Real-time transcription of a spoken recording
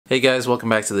Hey guys, welcome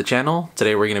back to the channel.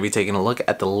 Today we're going to be taking a look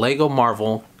at the LEGO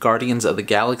Marvel Guardians of the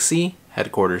Galaxy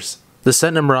headquarters. The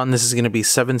set number on this is going to be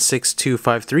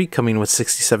 76253, coming with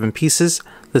 67 pieces.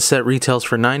 The set retails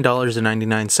for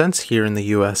 $9.99 here in the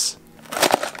US.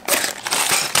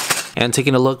 And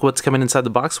taking a look what's coming inside the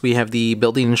box, we have the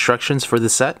building instructions for the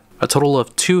set, a total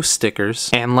of 2 stickers,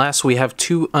 and last we have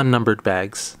 2 unnumbered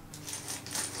bags.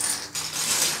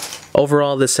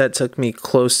 Overall, this set took me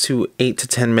close to 8 to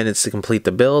 10 minutes to complete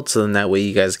the build, so then that way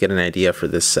you guys get an idea for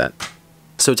this set.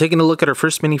 So taking a look at our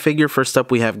first minifigure, first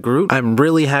up we have Groot. I'm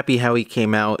really happy how he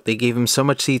came out. They gave him so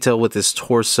much detail with his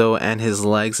torso and his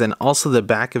legs, and also the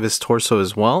back of his torso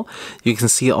as well. You can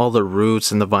see all the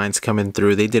roots and the vines coming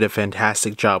through. They did a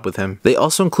fantastic job with him. They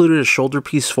also included a shoulder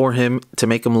piece for him to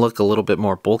make him look a little bit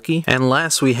more bulky. And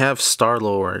last we have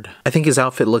Star-Lord. I think his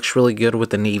outfit looks really good with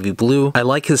the navy blue. I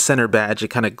like his center badge. It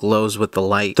kind of glows with the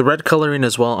light. The red coloring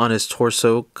as well on his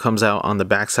torso comes out on the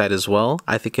backside as well.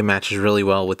 I think it matches really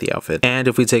well with the outfit.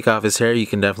 And if we take off his hair, you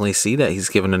can definitely see that he's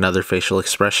given another facial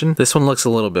expression. This one looks a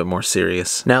little bit more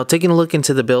serious. Now, taking a look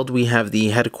into the build, we have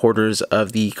the headquarters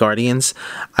of the Guardians.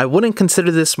 I wouldn't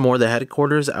consider this more the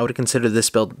headquarters. I would consider this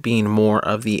build being more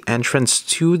of the entrance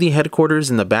to the headquarters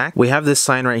in the back. We have this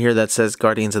sign right here that says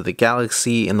Guardians of the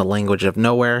Galaxy in the language of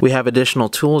nowhere. We have additional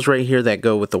tools right here that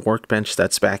go with the workbench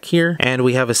that's back here. And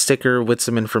we have a sticker with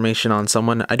some information on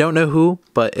someone. I don't know who,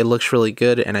 but it looks really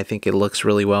good, and I think it looks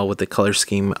really well with the color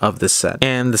scheme of this set.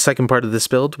 And the second part of this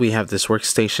build, we have this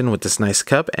workstation with this nice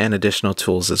cup and additional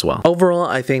tools as well. Overall,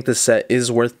 I think this set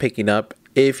is worth picking up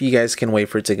if you guys can wait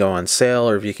for it to go on sale,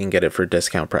 or if you can get it for a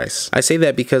discount price. I say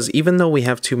that because even though we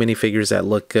have 2 minifigures that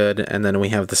look good, and then we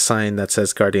have the sign that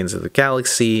says Guardians of the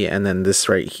Galaxy, and then this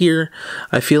right here,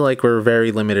 I feel like we're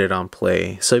very limited on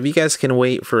play. So if you guys can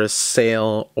wait for a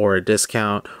sale or a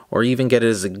discount, or even get it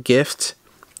as a gift,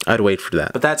 I'd wait for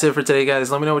that. But that's it for today, guys.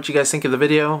 Let me know what you guys think of the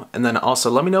video, and then also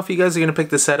let me know if you guys are going to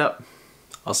pick this set up.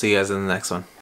 I'll see you guys in the next one.